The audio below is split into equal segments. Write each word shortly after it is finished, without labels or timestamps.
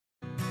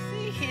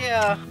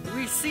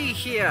we see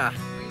here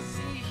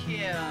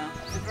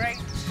the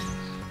great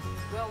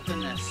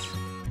wilderness.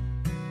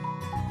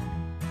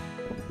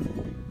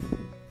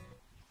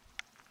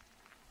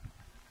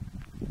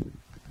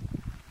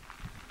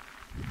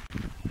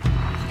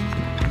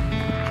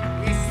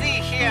 We see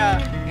here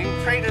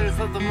in Craters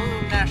of the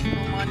Moon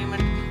National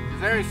Monument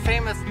very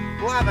famous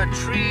lava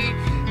tree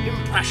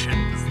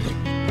impressions.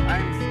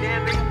 I'm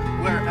standing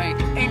where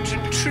an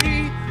ancient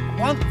tree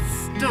once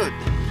stood.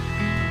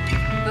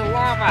 The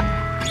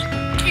lava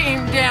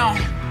came down,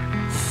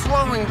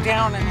 flowing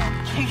down, and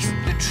encased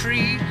the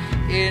tree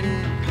in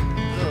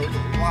the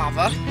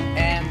lava,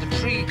 and the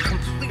tree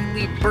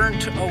completely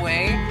burnt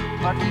away,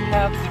 but we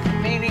have the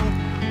remaining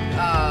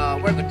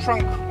where the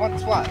trunk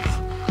once was.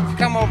 If you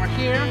come over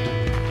here,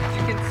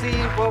 you can see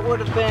what would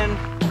have been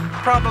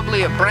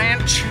probably a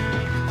branch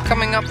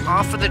coming up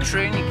off of the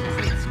tree, and you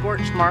can see the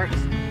scorch marks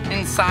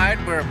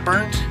inside where it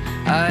burnt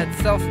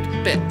itself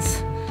to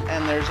bits.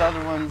 And there's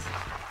other ones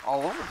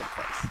all over the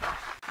place.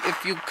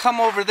 If you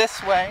come over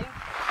this way,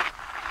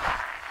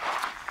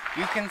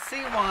 you can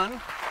see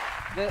one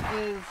that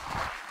is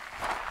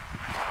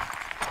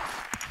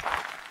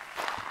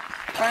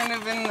kind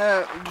of in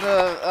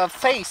the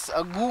face,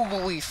 a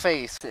googly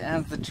face. It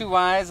has the two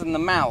eyes and the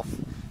mouth.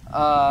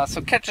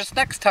 So catch us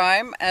next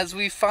time as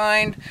we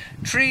find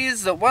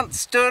trees that once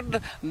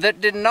stood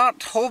that did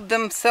not hold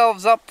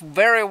themselves up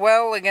very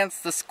well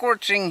against the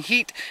scorching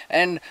heat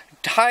and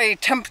high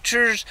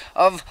temperatures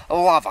of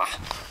lava.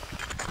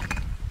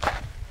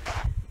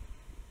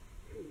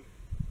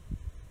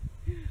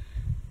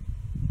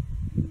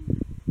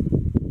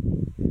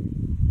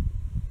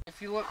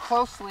 If you look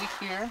closely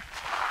here,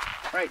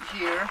 right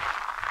here,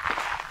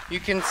 you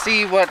can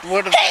see what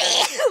would have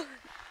been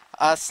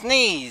a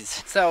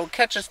sneeze. So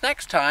catch us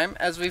next time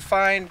as we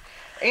find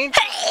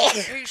ancient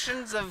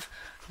locations of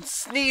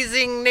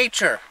sneezing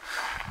nature.